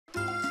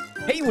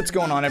Hey, what's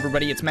going on,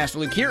 everybody? It's Master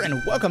Luke here,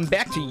 and welcome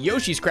back to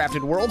Yoshi's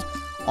Crafted World.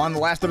 On the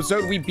last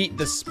episode, we beat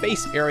the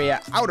space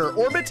area Outer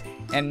Orbit,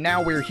 and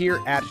now we're here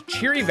at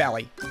Cherry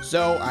Valley.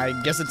 So I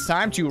guess it's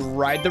time to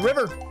ride the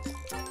river.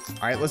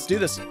 All right, let's do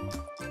this.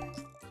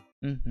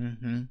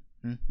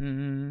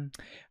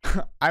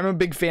 I'm a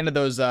big fan of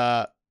those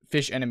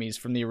fish enemies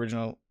from the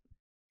original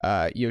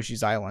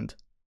Yoshi's Island.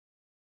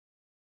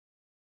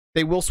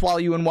 They will swallow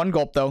you in one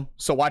gulp, though,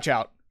 so watch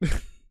out.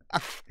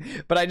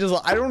 But I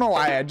don't know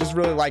why, I just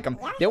really like them.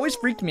 They always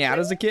freaked me out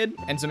as a kid,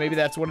 and so maybe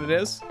that's what it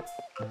is.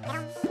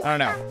 I don't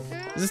know.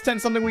 Is this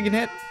tent something we can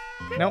hit?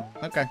 Nope,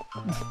 okay.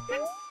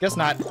 Guess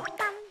not.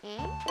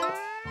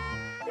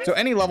 So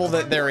any level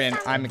that they're in,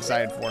 I'm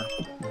excited for.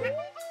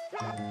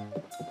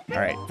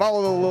 Alright,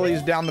 follow the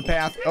lilies down the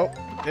path. Oh,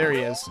 there he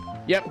is.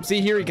 Yep,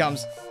 see, here he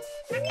comes.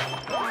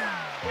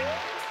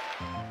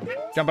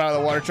 Jump out of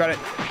the water, try to...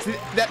 See,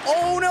 that,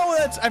 oh no,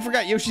 I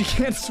forgot Yoshi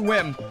can't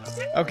swim.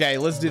 Okay,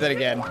 let's do that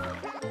again.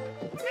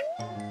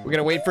 We're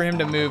gonna wait for him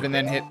to move and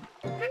then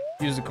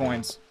use the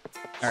coins.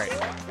 All right.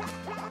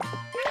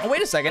 Oh,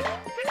 wait a second.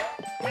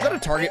 Is that a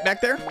target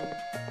back there?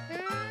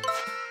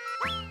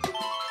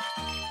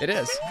 It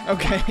is.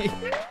 Okay.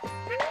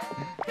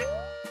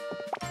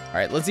 All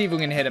right, let's see if we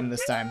can hit him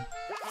this time.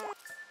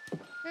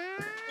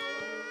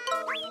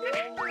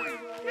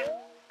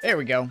 There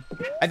we go.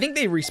 I think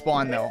they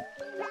respawn though.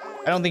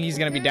 I don't think he's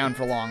gonna be down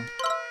for long.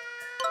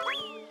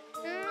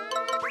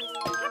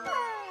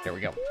 There we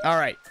go. All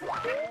right.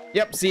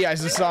 Yep, see, I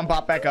just saw him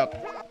pop back up.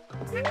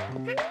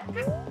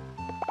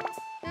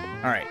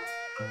 All right.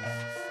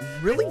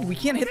 Really? We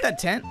can't hit that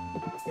tent?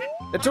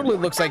 That totally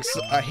looks like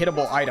a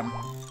hittable item.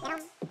 All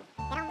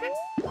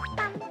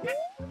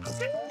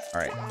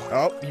right.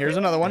 Oh, here's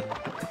another one.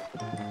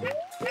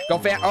 Go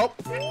fast. Oh,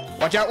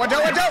 watch out, watch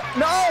out, watch out.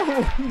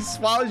 No, he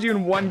swallows you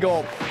in one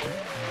gulp.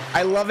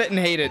 I love it and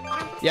hate it.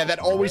 Yeah, that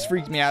always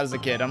freaked me out as a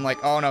kid. I'm like,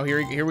 oh no,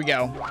 here we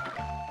go.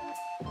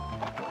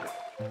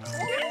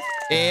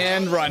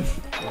 And run.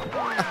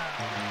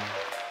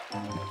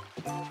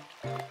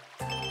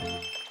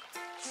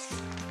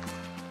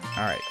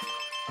 All right.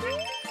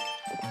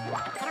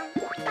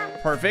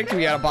 Perfect.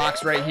 We got a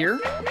box right here.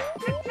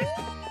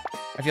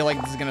 I feel like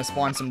this is gonna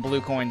spawn some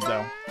blue coins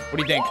though. What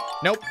do you think?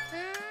 Nope.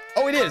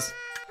 Oh, it is.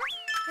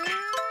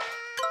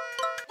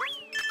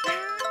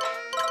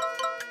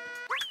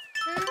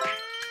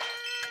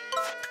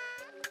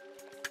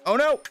 Oh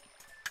no.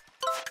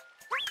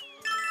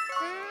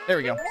 There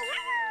we go.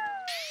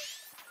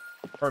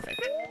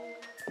 Perfect.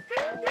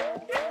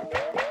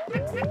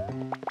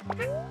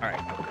 All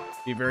right.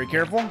 Be very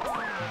careful.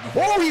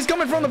 Oh, he's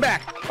coming from the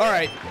back. All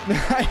right.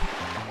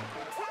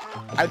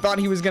 I thought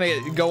he was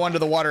going to go under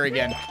the water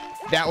again.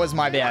 That was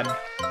my bad.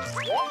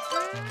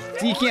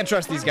 See, you can't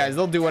trust these guys.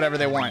 They'll do whatever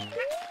they want.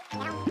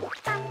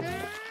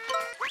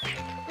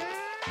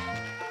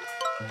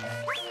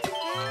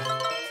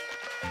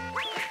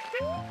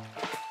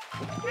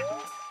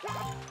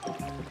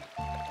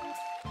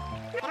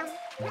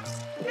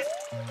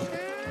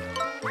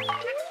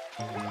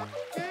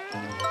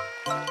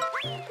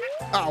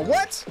 Oh,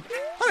 what?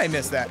 How did I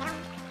miss that?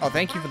 Oh,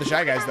 thank you for the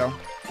Shy Guys, though.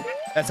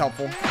 That's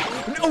helpful.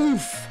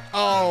 Oof!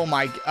 Oh,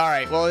 my...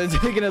 Alright, well, it's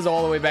taking us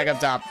all the way back up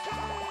top.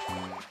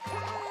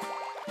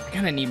 I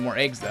kind of need more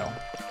eggs, though.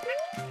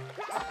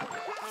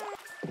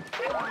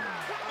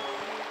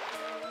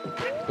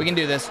 We can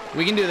do this.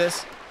 We can do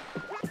this.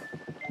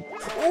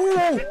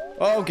 Ooh!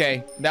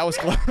 Okay, that was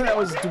close. That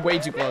was way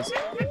too close.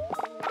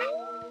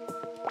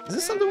 Is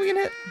this something we can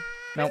hit?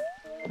 Nope.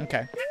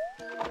 Okay.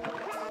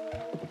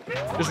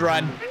 Just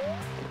run.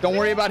 Don't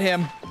worry about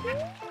him.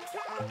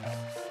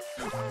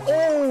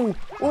 Oh,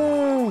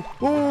 oh,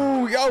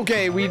 oh,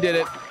 okay, we did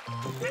it.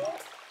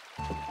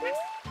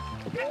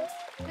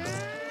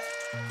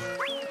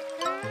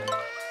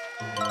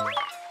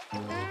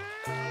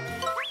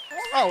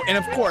 Oh, and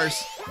of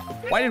course,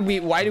 why did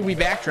we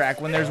backtrack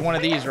when there's one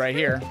of these right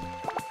here?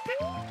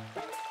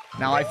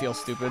 Now I feel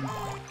stupid.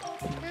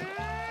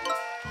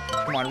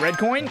 Come on, red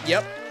coin,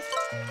 yep.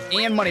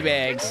 And money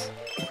bags.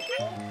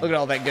 Look at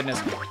all that goodness.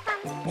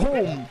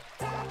 Boom.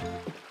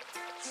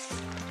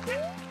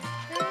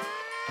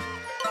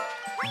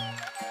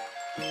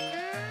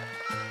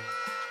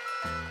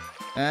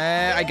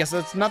 I guess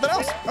that's nothing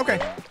else. Okay.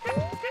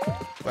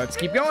 Let's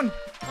keep going.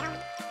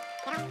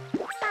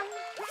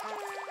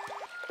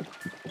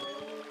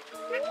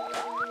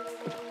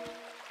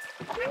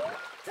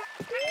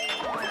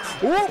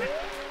 Ooh!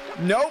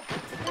 Nope.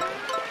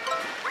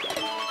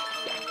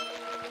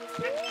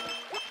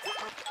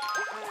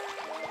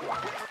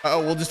 Uh-oh,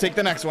 we'll just take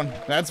the next one.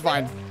 That's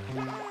fine.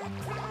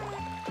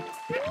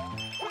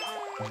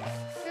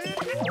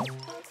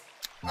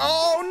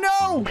 Oh,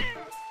 no!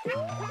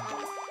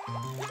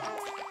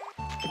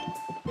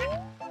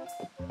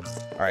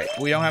 All right,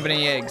 we don't have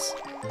any eggs.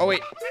 Oh,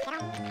 wait.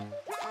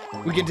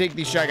 We can take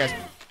these Shy Guys.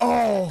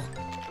 Oh!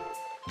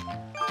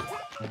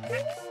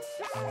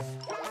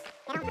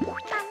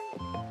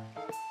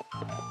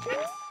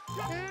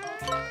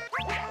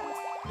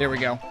 There we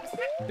go.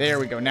 There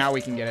we go. Now we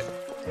can get it.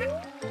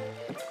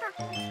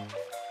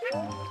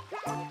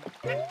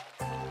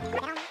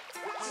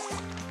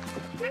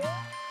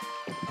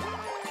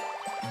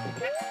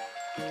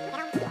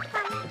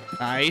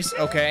 Nice,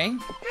 okay.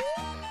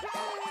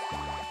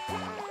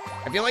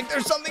 I feel like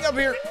there's something up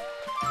here.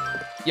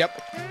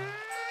 Yep.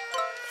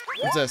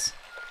 What's this?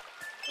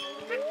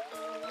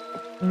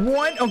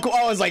 One? Oh,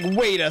 I was like,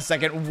 wait a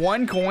second.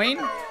 1 coin?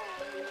 All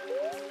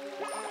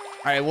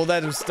right, well,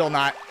 that was still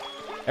not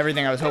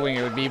everything I was hoping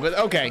it would be, but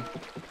okay.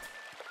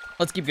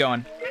 Let's keep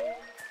going.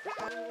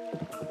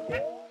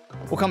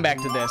 We'll come back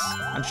to this.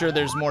 I'm sure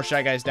there's more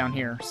Shy Guys down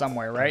here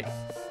somewhere, right?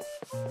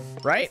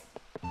 Right?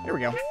 Here we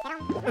go.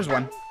 There's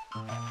one.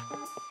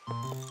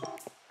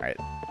 Alright.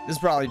 This is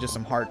probably just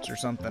some hearts or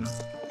something.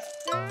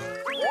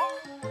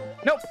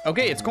 Nope.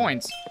 Okay, it's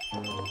coins.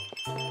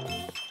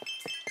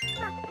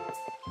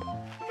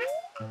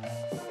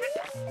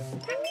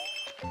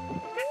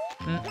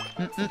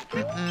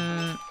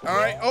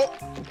 Alright. Oh,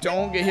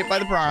 don't get hit by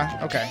the piranha.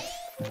 Okay.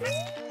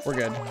 We're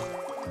good.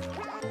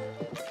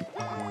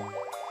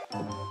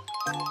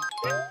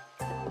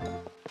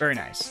 Very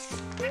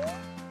nice.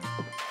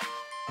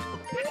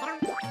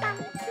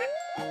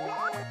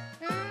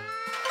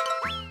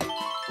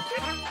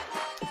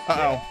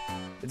 Uh-oh.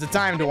 It's a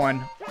timed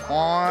one.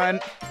 On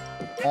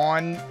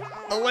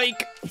the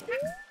lake.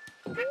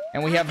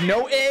 And we have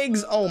no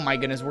eggs. Oh my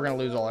goodness, we're gonna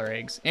lose all our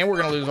eggs. And we're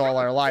gonna lose all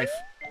our life.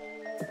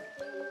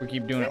 We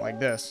keep doing it like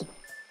this.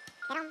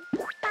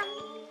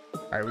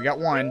 Alright, we got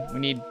 1. We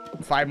need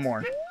 5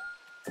 more.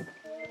 I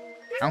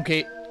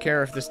don't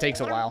care if this takes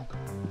a while.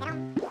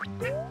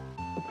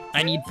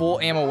 I need full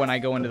ammo when I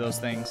go into those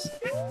things.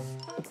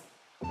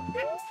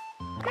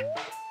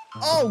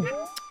 Oh!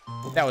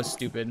 That was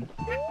stupid.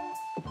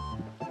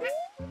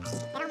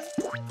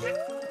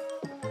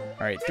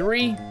 Alright,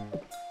 3.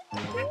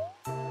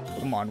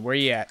 Come on, where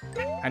you at?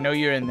 I know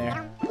you're in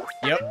there.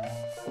 Yep.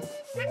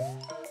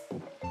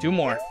 2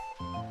 more.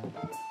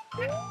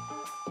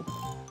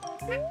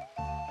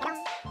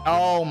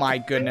 Oh my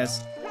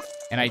goodness.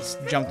 And I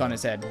jumped on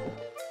his head.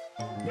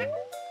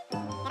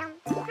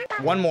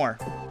 1 more.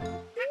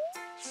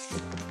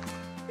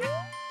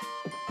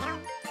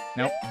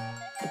 Nope.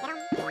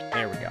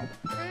 There we go.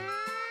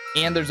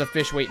 And there's a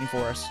fish waiting for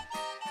us.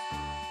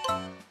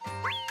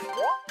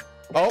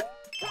 Oh.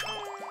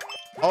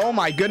 Oh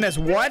my goodness,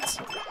 what?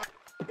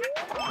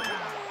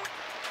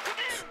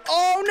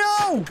 Oh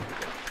no!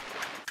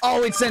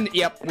 Oh,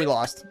 yep, we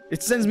lost.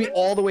 It sends me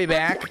all the way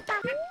back.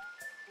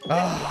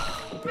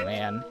 Oh,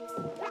 man.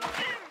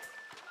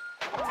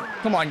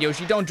 Come on,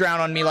 Yoshi, don't drown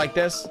on me like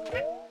this.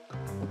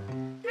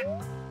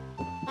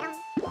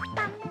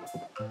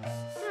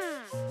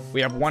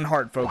 We have 1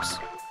 heart, folks.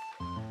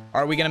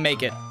 Are we gonna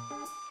make it?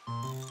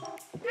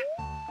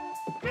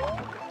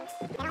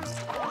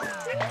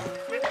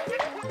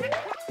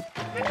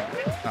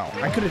 Oh,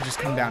 I could have just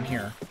come down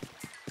here.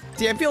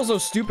 See, I feel so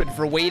stupid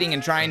for waiting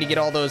and trying to get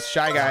all those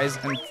Shy Guys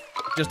and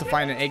just to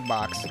find an egg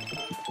box.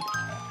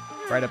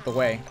 Right up the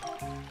way.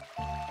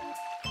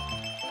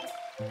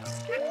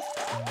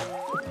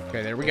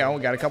 Okay, there we go.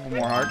 We got a couple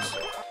more hearts.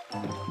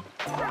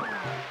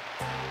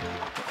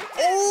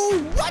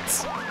 Oh,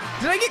 what?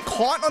 Did I get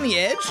caught on the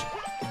edge?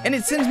 And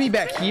it sends me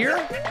back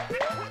here?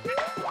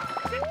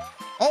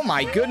 Oh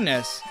my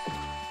goodness.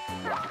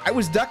 I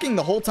was ducking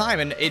the whole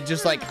time and it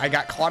just like, I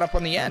got caught up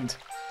on the end.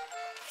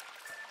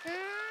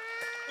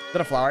 Is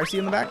that a flower I see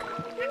in the back?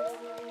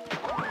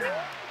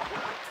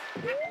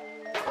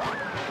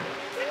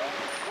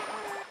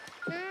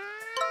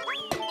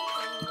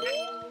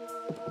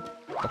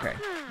 Okay,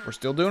 we're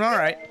still doing all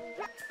right.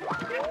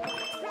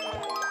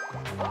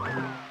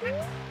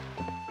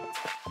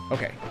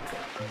 Okay,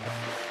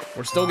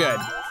 we're still good.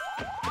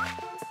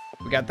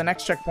 We got the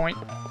next checkpoint.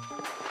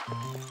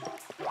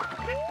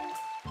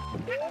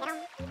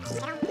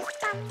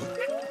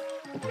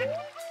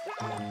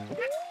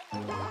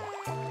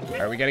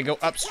 All right, we gotta go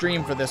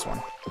upstream for this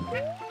one.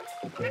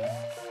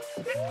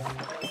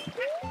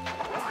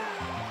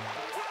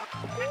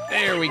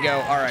 There we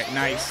go. All right,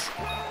 nice.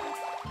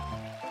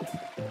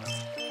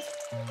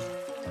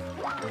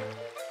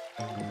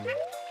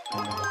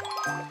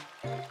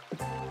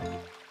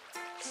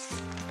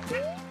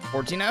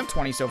 $14 out of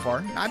 20 so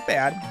far. Not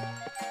bad.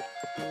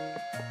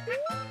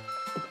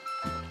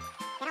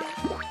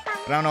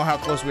 But I don't know how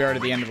close we are to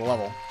the end of the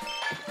level.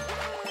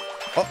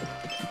 Oh.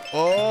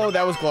 Oh,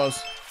 that was close.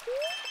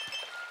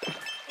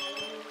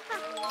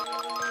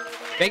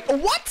 Oh,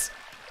 what?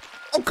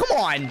 Oh, come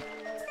on.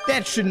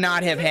 That should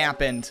not have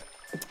happened.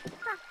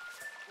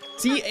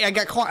 See, I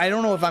got caught. I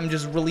don't know if I'm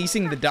just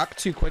releasing the duck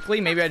too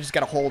quickly. Maybe I just got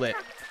to hold it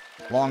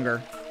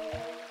longer.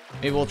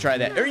 Maybe we'll try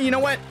that. Or you know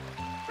what?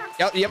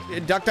 Yep.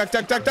 Duck, duck,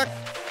 duck, duck, duck.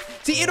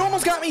 See, it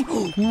almost got me.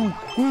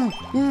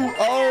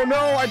 Oh,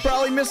 no. I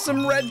probably missed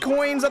some red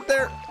coins up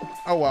there.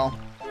 Oh, well.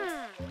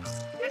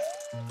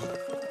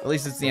 At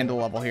least it's the end of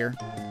the level here.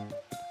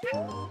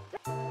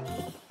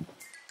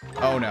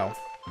 Oh, no.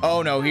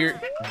 Oh, no.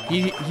 Here.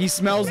 He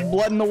smells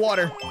blood in the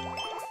water.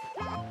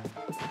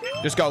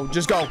 Just go.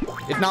 Just go.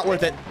 It's not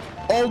worth it.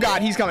 Oh,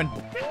 God. He's coming.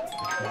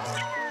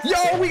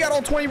 Yo, we got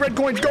all 20 red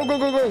coins. Go, go,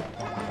 go, go.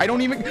 I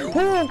don't even.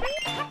 Oh.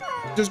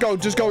 Just go.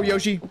 Just go,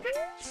 Yoshi.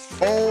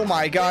 Oh,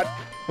 my God.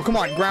 Oh, come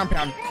on. Ground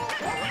pound.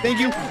 Thank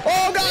you.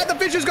 Oh, God. The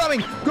fish is coming.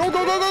 Go,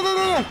 go, go, go, go, go,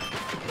 go.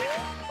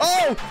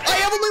 Oh, I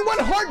have only one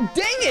heart.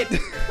 Dang it.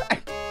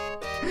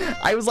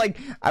 I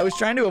was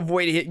trying to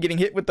avoid getting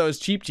hit with those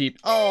cheap.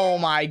 Oh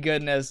my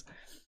goodness.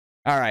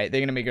 All right,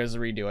 they're gonna make us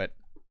redo it.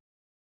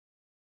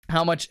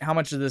 How much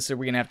of this are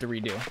we gonna have to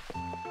redo?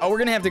 Oh, we're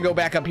gonna have to go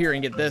back up here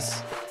and get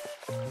this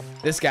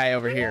guy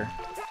over here.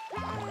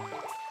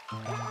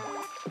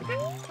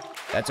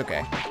 That's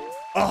okay.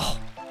 Oh,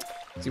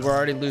 see, we're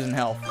already losing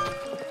health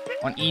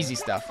on easy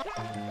stuff.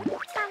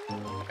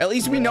 At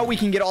least we know we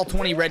can get all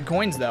 20 red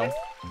coins though.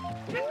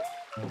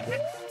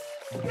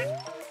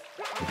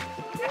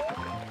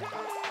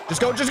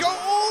 Just go, just go.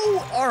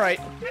 Oh, all right.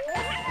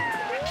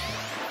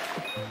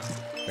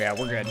 Yeah,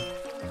 we're good.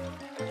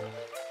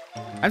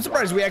 I'm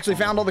surprised we actually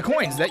found all the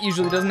coins. That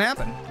usually doesn't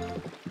happen.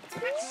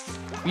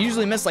 We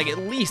usually miss like at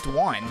least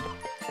one.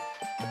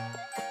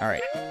 All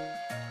right.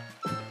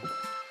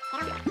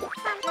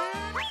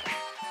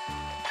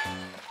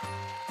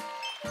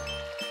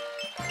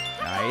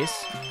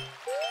 Nice.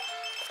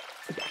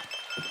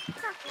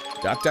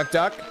 Duck, duck,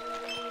 duck.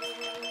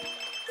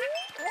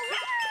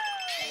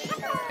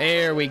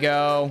 There we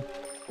go.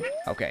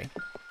 Okay.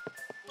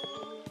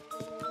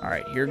 All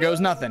right, here goes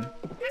nothing.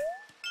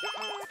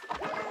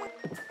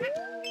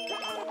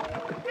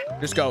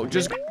 Just go,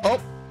 just go. Oh.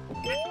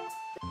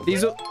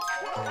 These are,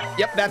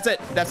 yep, that's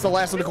it. That's the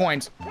last of the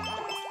coins.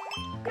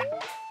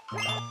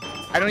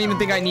 I don't even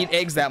think I need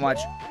eggs that much.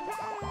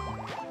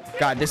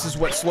 God, this is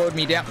what slowed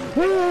me down.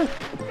 Woo!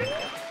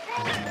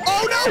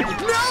 Oh no,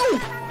 no!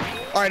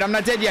 All right, I'm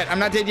not dead yet. I'm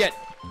not dead yet.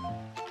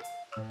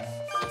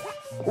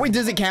 Wait,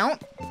 does it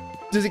count?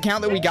 Does it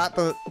count that we got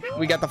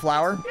the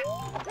flower?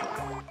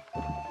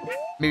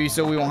 Maybe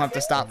so we won't have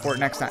to stop for it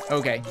next time.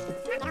 Okay.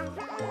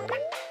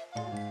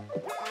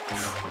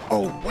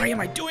 Oh, why am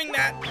I doing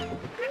that?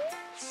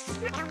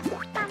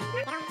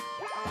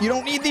 You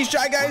don't need these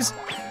Shy Guys.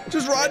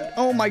 Just run.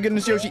 Oh my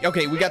goodness, Yoshi.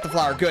 Okay, we got the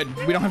flower. Good.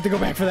 We don't have to go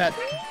back for that.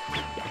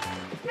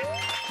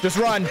 Just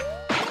run.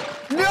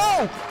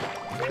 No!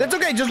 That's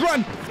okay. Just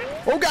run.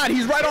 Oh God,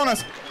 he's right on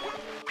us.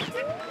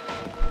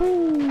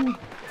 Whew.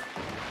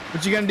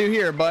 What you gonna do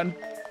here, bud?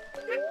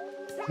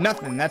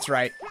 Nothing. That's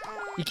right.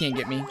 He can't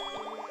get me.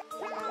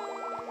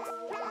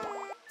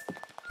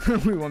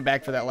 We went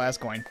back for that last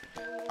coin.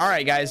 All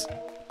right, guys.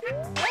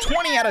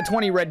 20 out of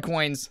 20 red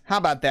coins. How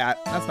about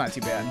that? That's not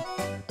too bad.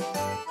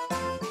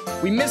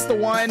 We missed the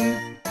one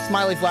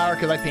smiley flower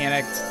because I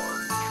panicked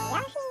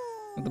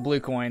with the blue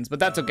coins, but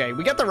that's okay.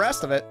 We got the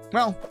rest of it.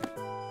 Well,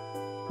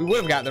 we would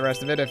have got the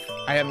rest of it if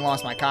I hadn't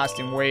lost my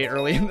costume way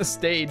early in the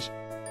stage.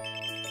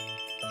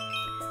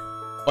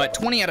 But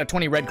 20 out of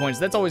 20 red coins,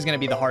 that's always going to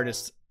be the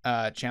hardest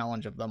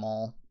challenge of them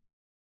all.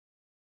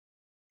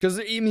 Because,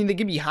 I mean, they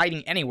could be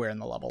hiding anywhere in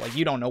the level. Like,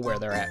 you don't know where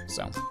they're at,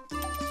 so.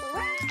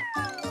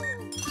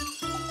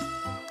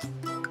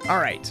 All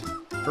right.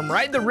 From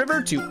Ride the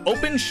River to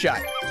Open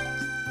Shut.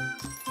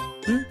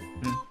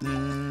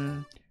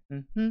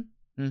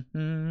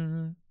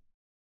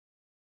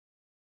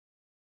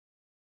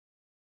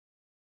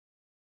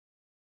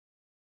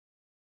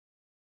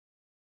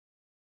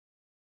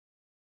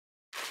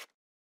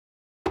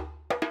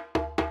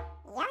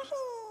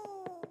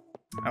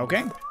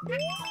 Okay.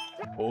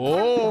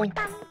 Oh,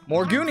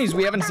 more Goonies.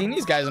 We haven't seen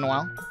these guys in a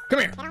while. Come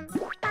here.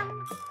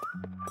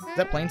 Is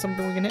that plane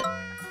something we can hit?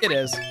 It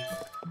is.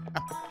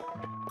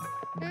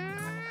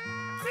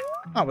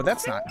 Oh, but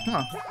that's not.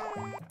 Huh.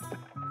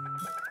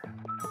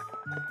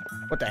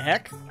 What the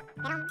heck?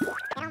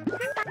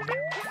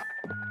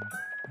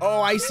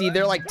 Oh, I see.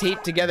 They're like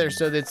taped together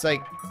so that it's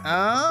like,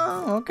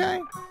 oh, okay.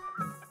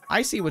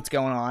 I see what's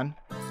going on.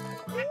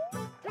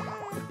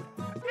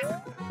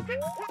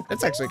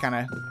 That's actually kind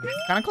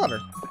of clever.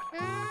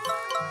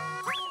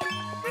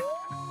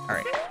 All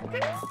right.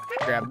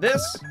 Grab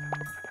this.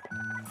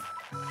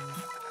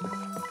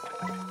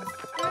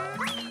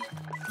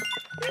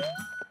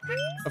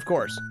 Of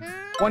course.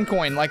 One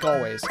coin, like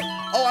always.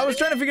 Oh, I was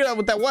trying to figure out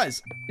what that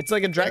was. It's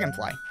like a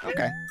dragonfly.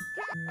 Okay.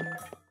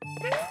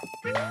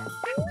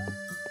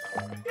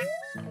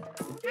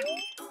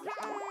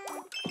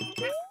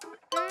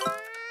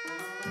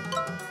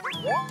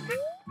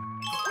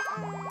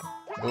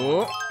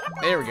 Oh,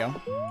 there we go.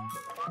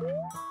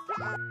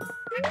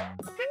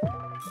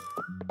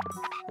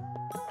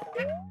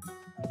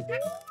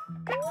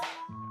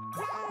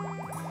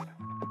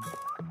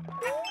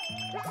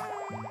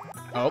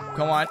 Oh,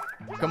 come on.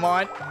 Come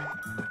on.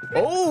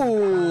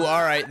 Oh,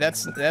 all right.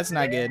 That's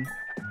not good.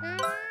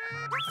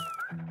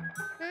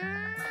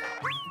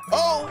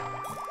 Oh,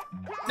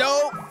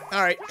 no.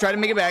 All right. Try to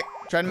make it back.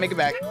 Try to make it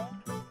back.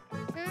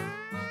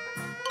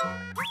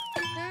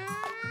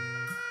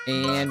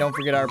 And don't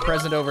forget our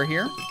present over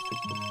here.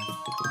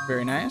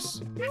 Very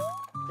nice.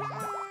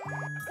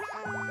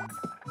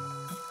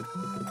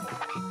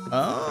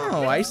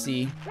 Oh, I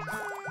see.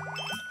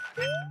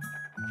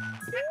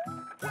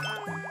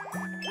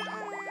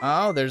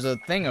 Oh, there's a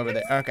thing over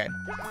there. Okay.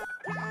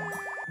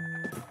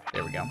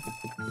 There we go.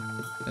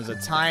 There's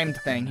a timed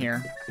thing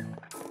here.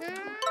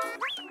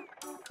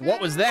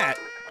 What was that?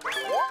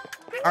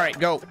 All right,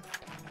 go.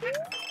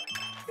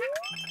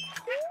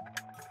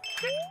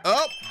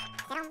 Oh!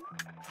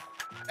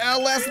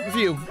 Last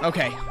few.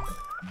 Okay.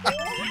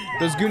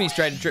 Those Goonies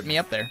tried to trip me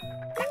up there.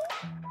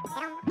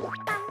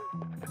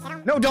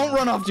 No, don't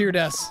run off to your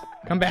deaths.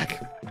 Come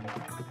back.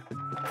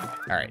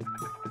 All right.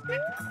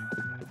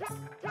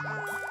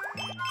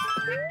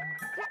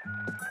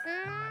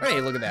 Hey,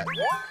 look at that.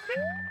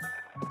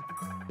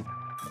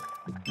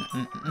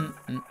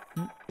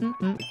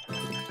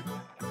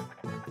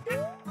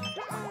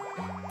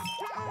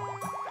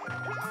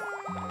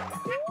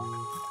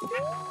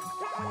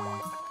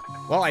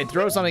 Well, I'd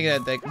throw something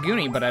at the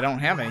Goonie, but I don't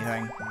have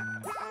anything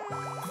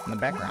in the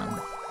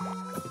background.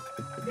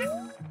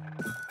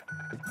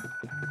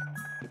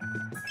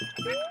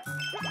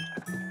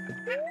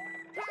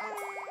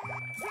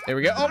 There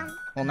we go. Oh,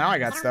 well, now I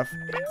got stuff.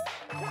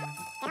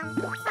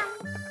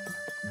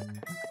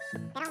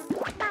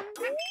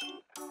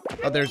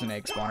 Oh, there's an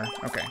egg spawner.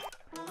 Okay.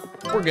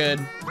 We're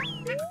good.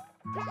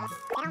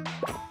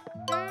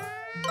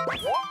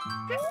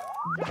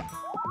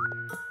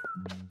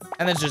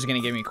 And that's just gonna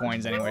give me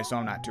coins anyway, so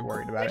I'm not too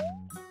worried about it.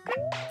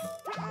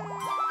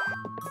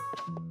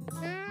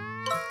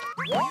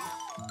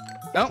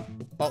 Oh,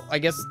 well, I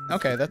guess,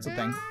 okay, that's a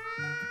thing.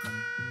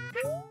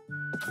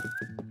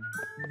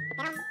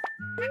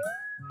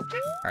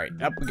 All right,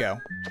 up we go.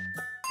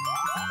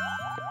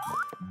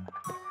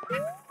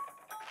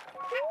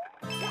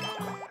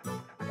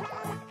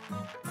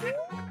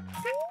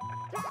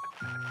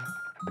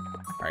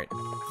 All right,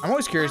 I'm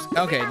always curious.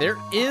 Okay, there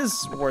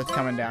is worth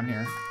coming down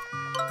here.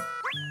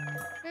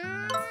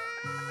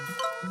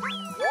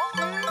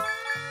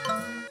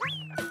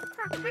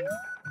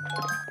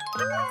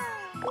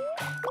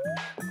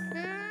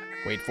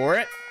 Wait for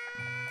it.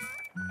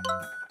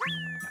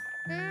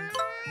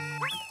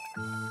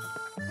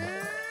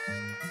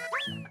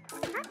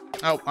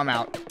 Oh, I'm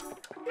out.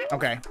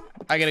 Okay,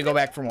 I gotta go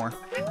back for more.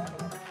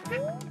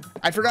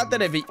 I forgot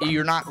that if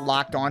you're not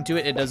locked onto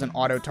it, it doesn't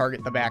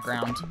auto-target the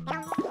background.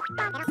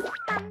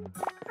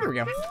 There we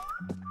go.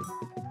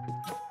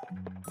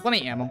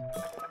 Plenty of ammo.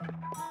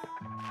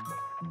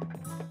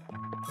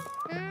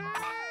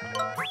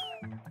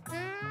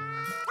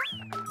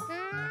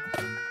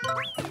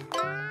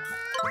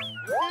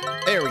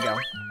 There we go.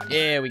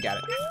 Yeah, we got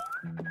it.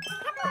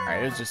 All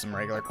right, it's just some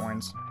regular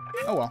coins.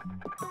 Oh well.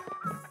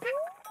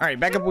 All right,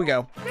 back up we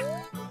go.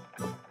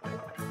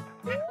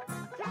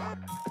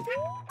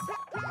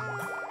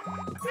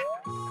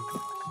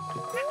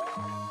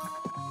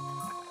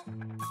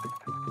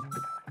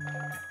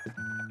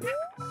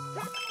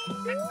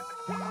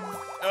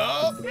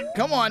 Oh,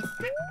 come on.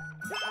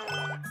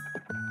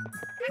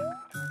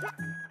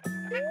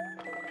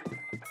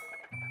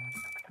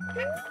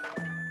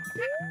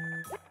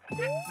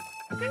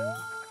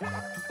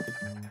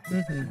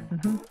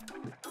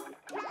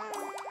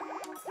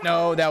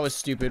 No, that was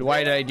stupid.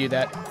 Why did I do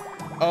that?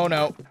 Oh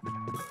no.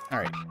 All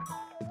right.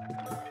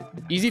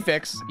 Easy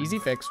fix. Easy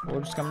fix.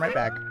 We'll just come right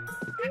back.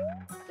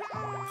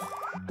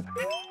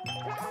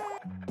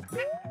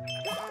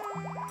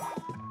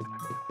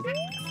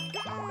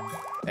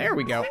 There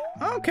we go.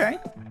 Okay.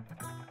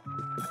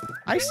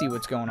 I see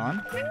what's going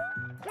on.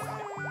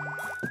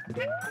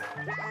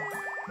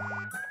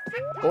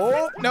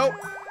 Oh, nope.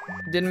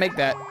 Didn't make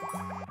that.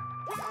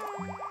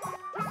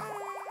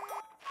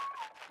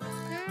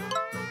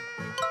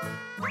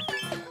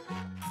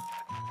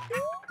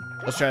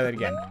 Let's try that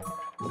again.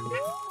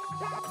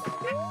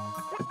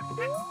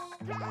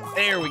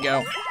 There we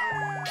go.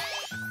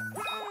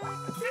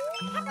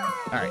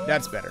 All right,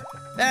 that's better.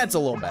 That's a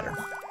little better.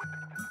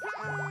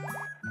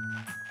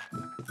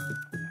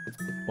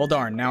 Well,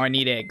 darn, now I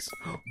need eggs.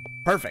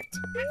 Perfect.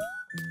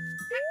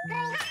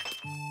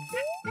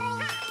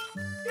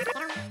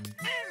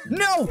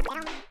 No!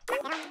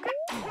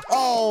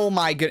 Oh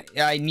my good,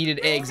 I needed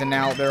eggs and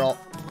now they're all...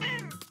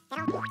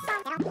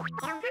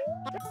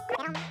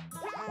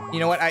 You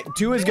know what,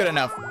 2 is good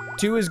enough.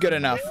 2 is good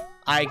enough.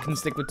 I can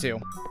stick with 2.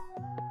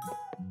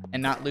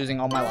 And not losing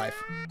all my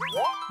life.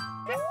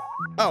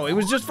 Oh, it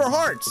was just for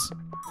hearts.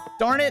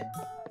 Darn it.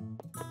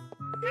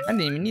 I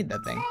didn't even need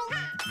that thing.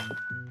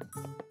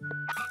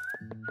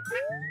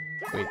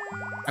 Wait,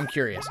 I'm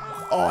curious.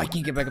 Oh, I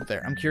can't get back up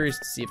there. I'm curious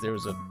to see if there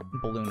was a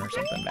balloon or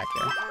something back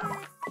there.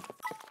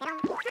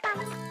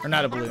 Or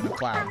not a balloon, a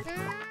cloud.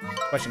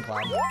 Question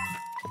cloud.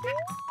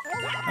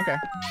 Okay.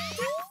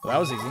 Well, that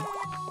was easy.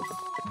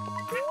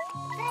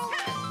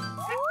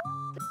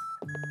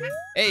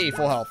 Hey,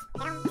 full health.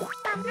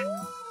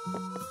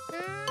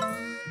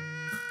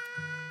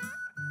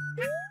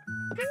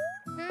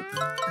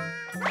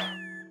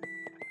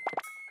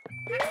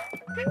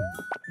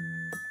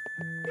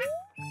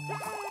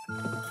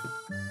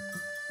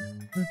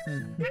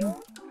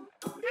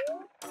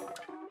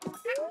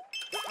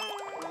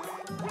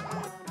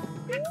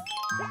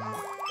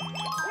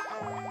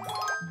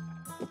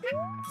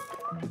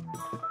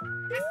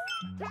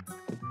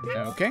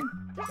 Okay.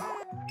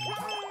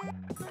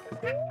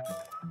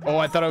 Oh,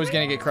 I thought I was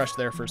gonna get crushed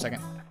there for a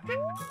second.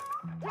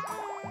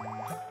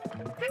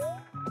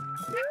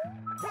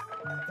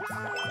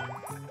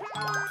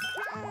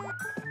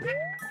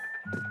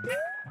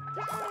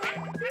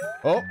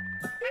 Oh,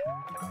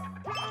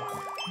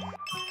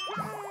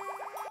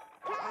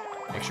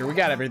 sure we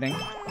got everything.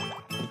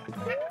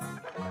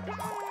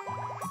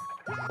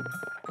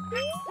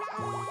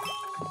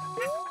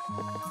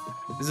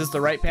 Is this the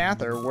right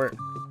path or where?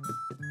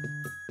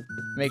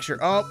 Make sure.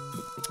 Oh.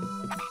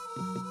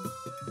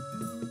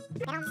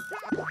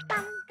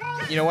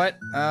 You know what?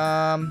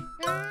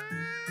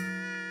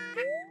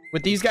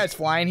 With these guys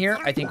flying here,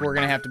 I think we're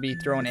gonna have to be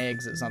throwing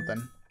eggs at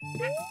something.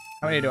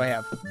 How many do I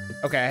have?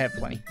 Okay, I have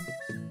plenty.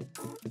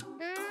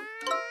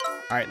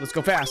 All right, let's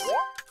go fast.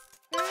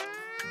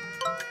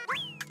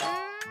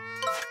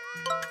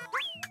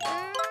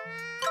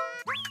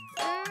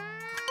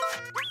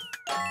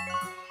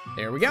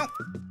 There we go.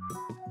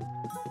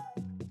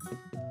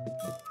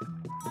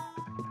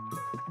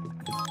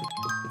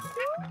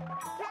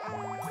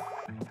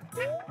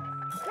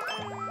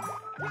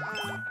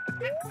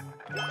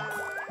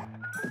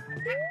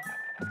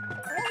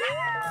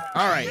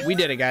 All right, we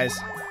did it, guys.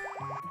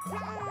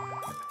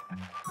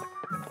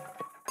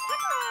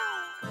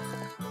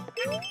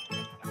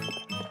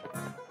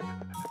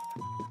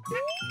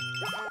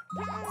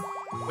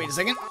 Wait a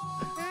second.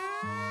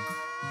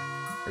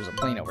 There's a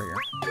plane over here.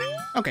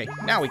 Okay,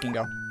 now we can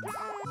go.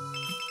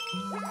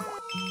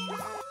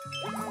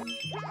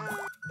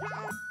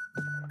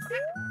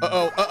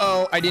 Uh-oh,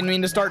 uh-oh. I didn't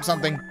mean to start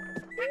something.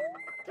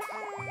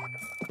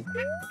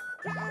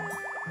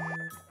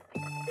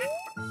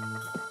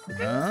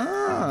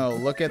 Oh,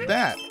 look at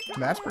that.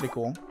 That's pretty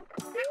cool.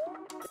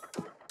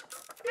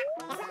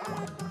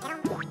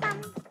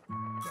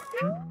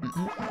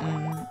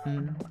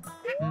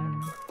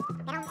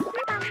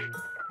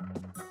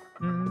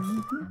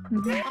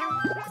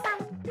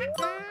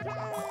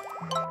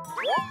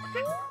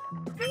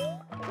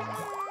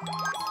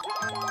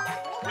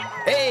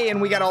 Hey,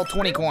 and we got all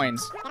 20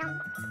 coins.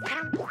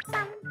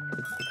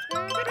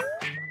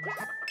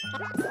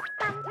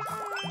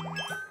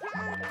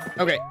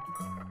 Okay.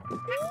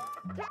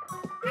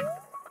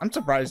 I'm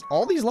surprised.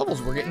 All these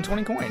levels we're getting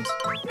 20 coins.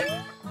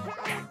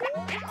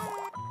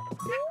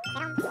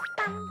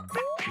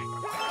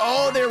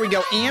 Oh, there we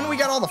go. And we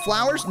got all the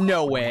flowers?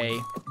 No way.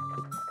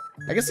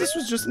 I guess this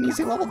was just an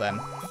easy level then.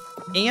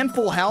 And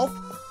full health?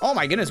 Oh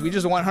my goodness, we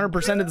just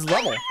 100% of this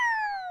level.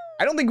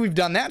 I don't think we've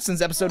done that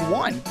since episode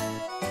 1.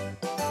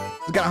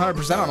 We got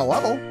 100% on a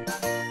level.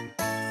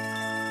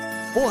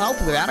 Full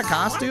health without a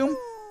costume?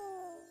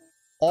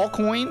 All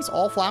coins,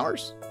 all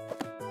flowers?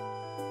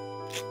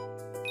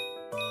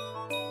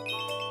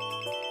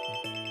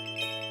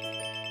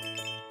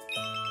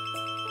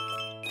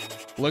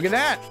 Look at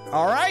that.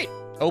 All right.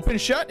 Open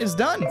shut is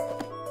done.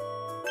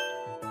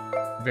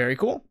 Very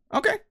cool.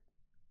 Okay.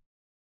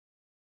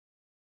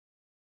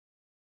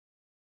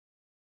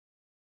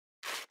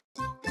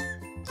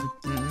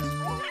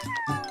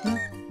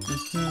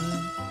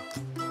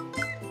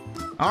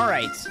 All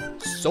right.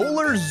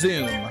 Solar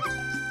Zoom.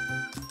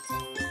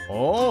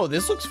 Oh,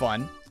 this looks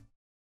fun.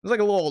 It's like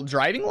a little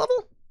driving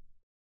level.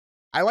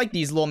 I like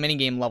these little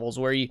minigame levels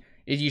where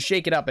you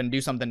shake it up and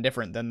do something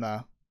different than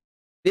the...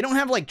 They don't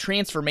have, like,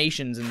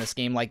 transformations in this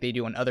game like they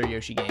do in other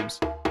Yoshi games.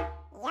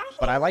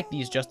 But I like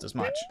these just as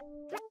much.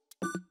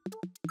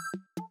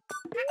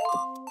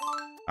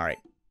 Alright.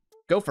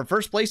 Go for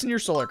first place in your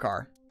solar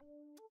car.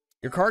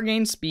 Your car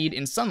gains speed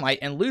in sunlight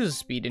and loses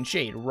speed in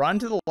shade. Run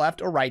to the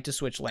left or right to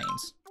switch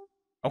lanes.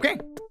 Okay.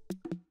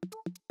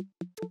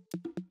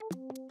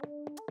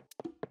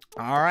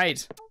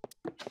 Alright.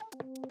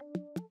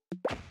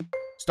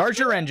 Start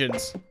your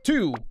engines.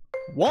 2,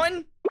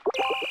 1.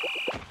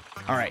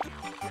 Alright.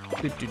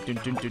 Can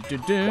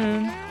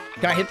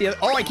I hit the other?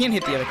 Oh, I can't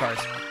hit the other cars.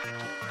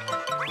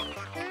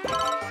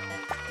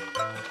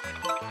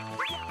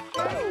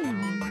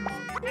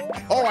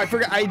 Oh, I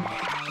forgot.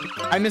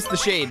 I missed the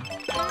shade.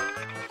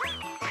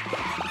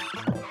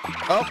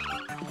 Oh.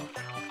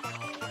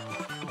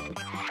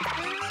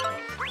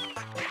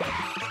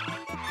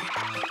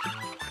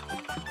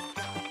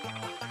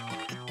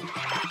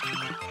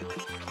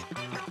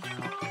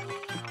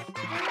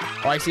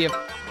 Oh, I see a...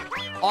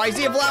 Oh, I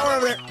see a flower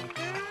over there.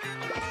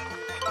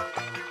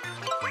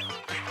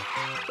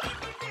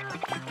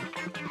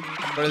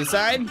 Go to the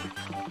side.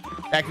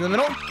 Back to the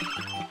middle.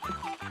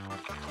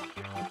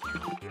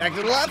 Back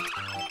to the left.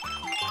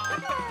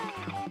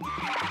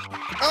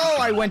 Oh,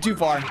 I went too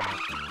far.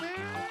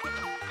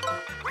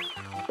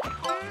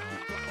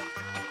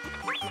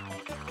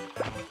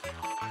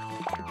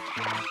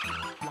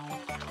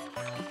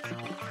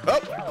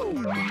 Oh.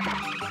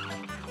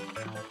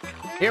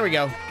 Here we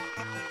go.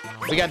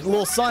 We got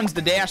little suns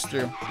to dash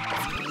through.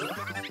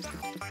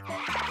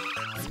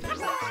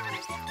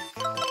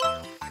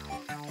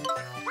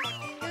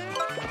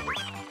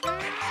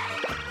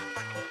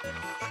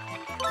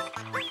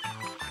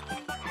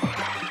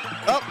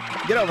 Oh,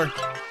 get over.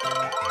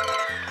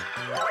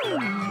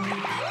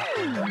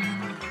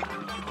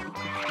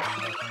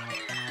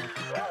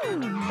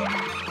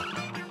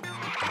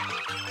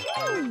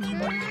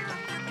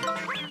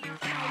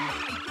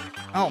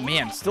 Oh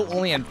man, still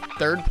only in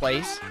third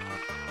place.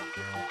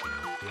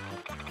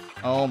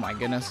 Oh my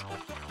goodness.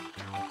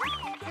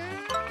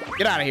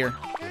 Get out of here.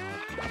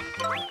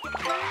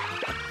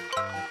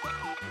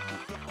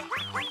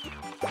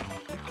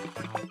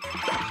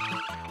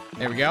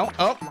 There we go.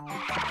 Oh,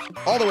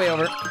 all the way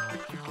over.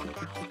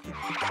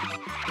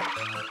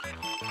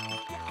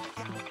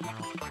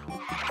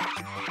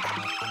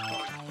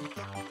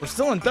 We're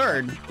still in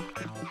third.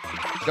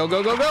 Go,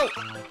 go, go, go.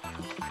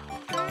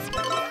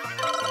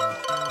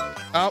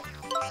 Oh.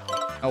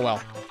 Oh,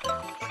 well.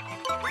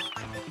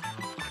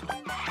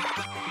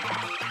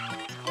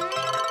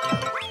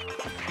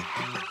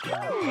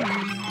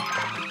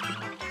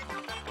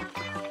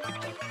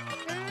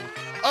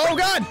 Oh,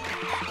 God.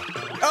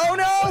 Oh,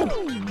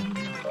 no.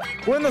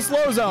 We're in the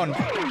slow zone.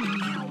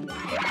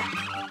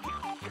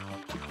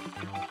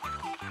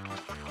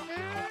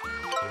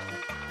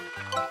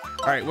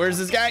 All right, where's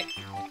this guy?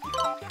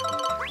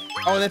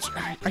 Oh, that's...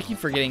 I keep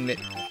forgetting that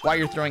while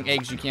you're throwing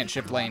eggs, you can't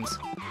shift lanes.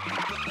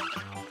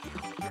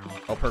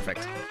 Oh,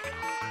 perfect.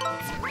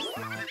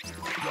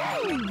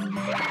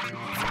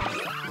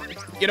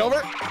 Get over.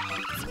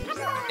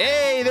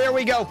 Hey, there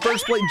we go.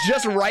 First place,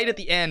 just right at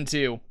the end,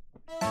 too.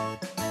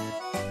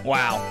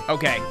 Wow.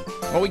 Okay.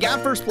 Well, we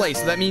got first place,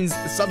 so that means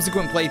the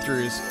subsequent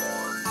playthroughs,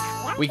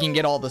 we can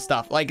get all the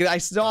stuff. Like, I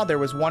saw there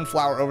was one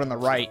flower over on the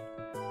right,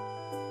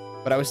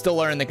 but I was still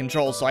learning the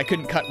controls, so I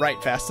couldn't cut right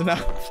fast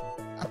enough.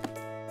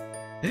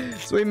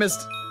 So we missed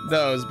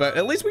those, but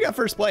at least we got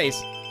first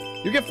place.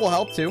 You get full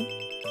health, too.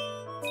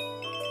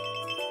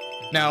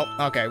 No.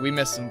 Okay, we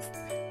missed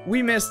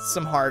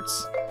some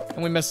hearts,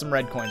 and we missed some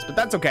red coins, but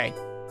that's okay.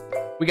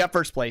 We got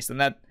first place, and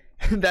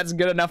that's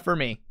good enough for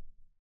me.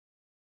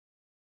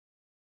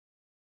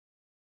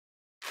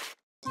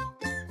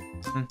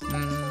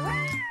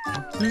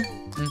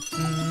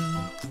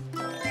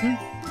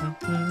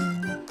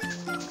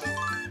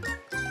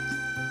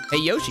 Hey,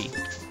 Yoshi.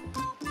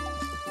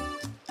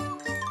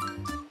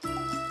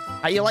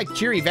 How you like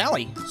Cheery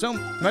Valley? So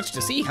much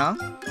to see, huh?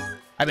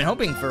 I've been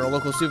hoping for a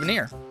local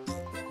souvenir.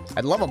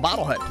 I'd love a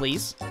bottle hut,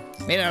 please.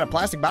 Made out of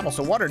plastic bottle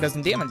so water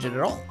doesn't damage it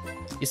at all.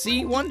 You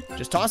see one?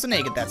 Just toss an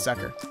egg at that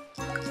sucker.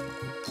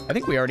 I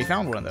think we already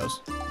found one of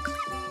those.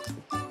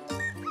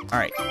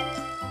 Alright.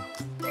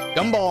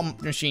 Gumball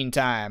machine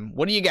time.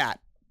 What do you got?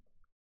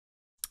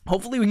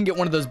 Hopefully we can get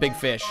one of those big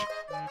fish.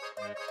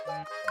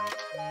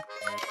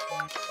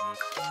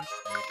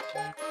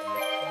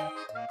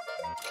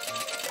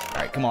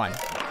 Alright, come on.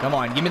 Come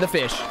on, give me the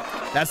fish.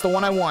 That's the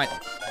one I want.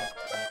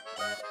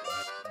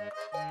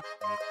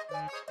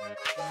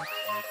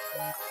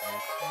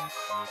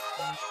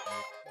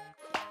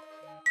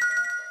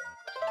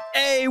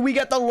 Hey, we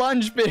got the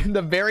lunge fish,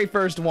 the very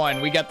first one.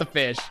 We got the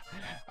fish.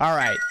 All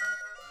right.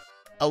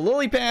 A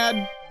lily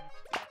pad.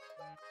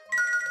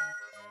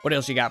 What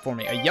else you got for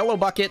me? A yellow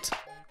bucket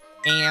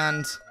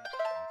and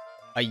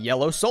a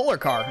yellow solar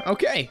car.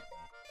 Okay.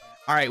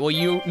 All right, well,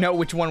 you know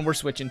which one we're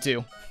switching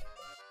to.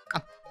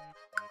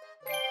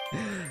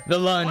 The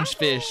lunge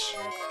fish.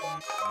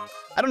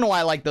 I don't know why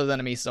I like those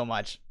enemies so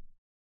much.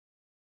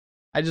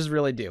 I just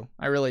really do.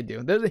 I really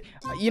do.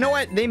 You know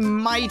what? They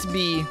might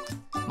be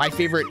my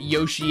favorite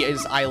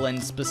Yoshi's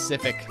Island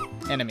specific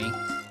enemy.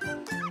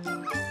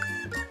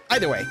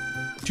 Either way,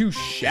 to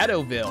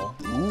Shadowville.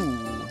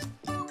 Ooh.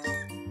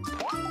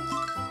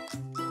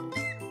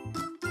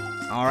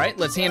 All right,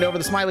 let's hand over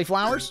the smiley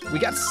flowers. We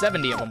got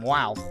 70 of them.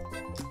 Wow.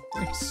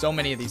 So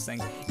many of these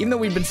things. Even though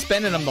we've been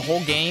spending them the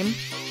whole game,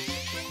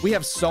 we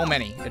have so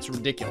many. It's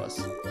ridiculous.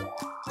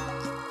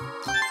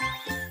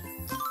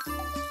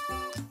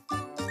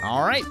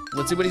 All right,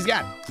 let's see what he's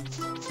got.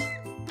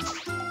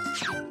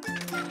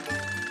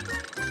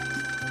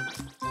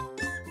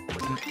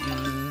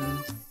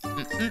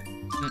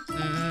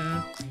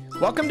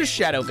 Welcome to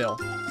Shadowville.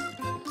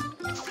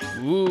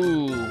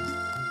 Ooh.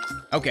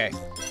 Okay.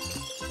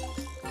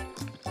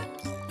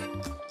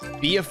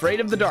 Be afraid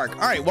of the dark.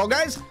 All right, well,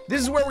 guys,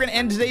 this is where we're going to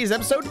end today's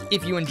episode.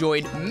 If you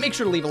enjoyed, make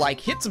sure to leave a like,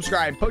 hit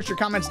subscribe, post your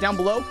comments down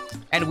below,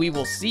 and we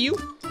will see you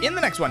in the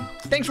next one.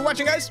 Thanks for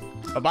watching, guys.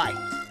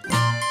 Bye-bye.